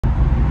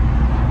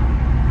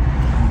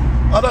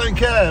I don't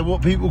care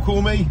what people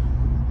call me.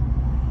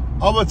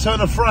 I would turn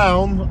a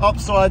frown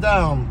upside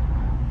down,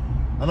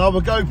 and I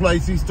would go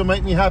places to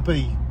make me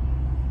happy.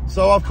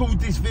 So I've called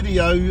this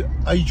video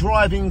a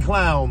driving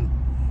clown,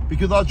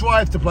 because I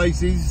drive to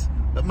places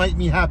that make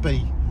me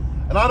happy.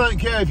 And I don't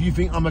care if you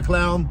think I'm a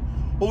clown.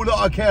 All that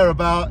I care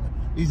about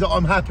is that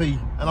I'm happy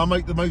and I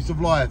make the most of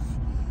life.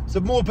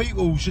 So more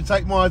people should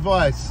take my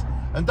advice,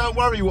 and don't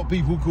worry what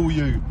people call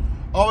you.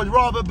 I would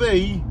rather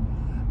be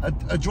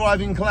a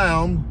driving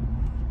clown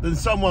than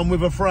someone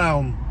with a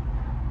frown.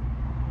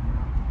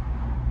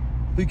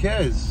 Who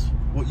cares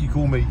what you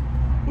call me,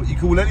 what you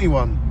call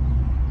anyone?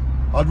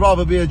 I'd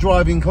rather be a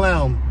driving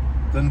clown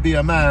than be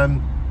a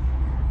man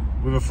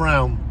with a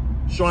frown.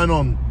 Shine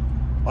on.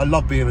 I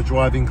love being a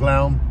driving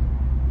clown.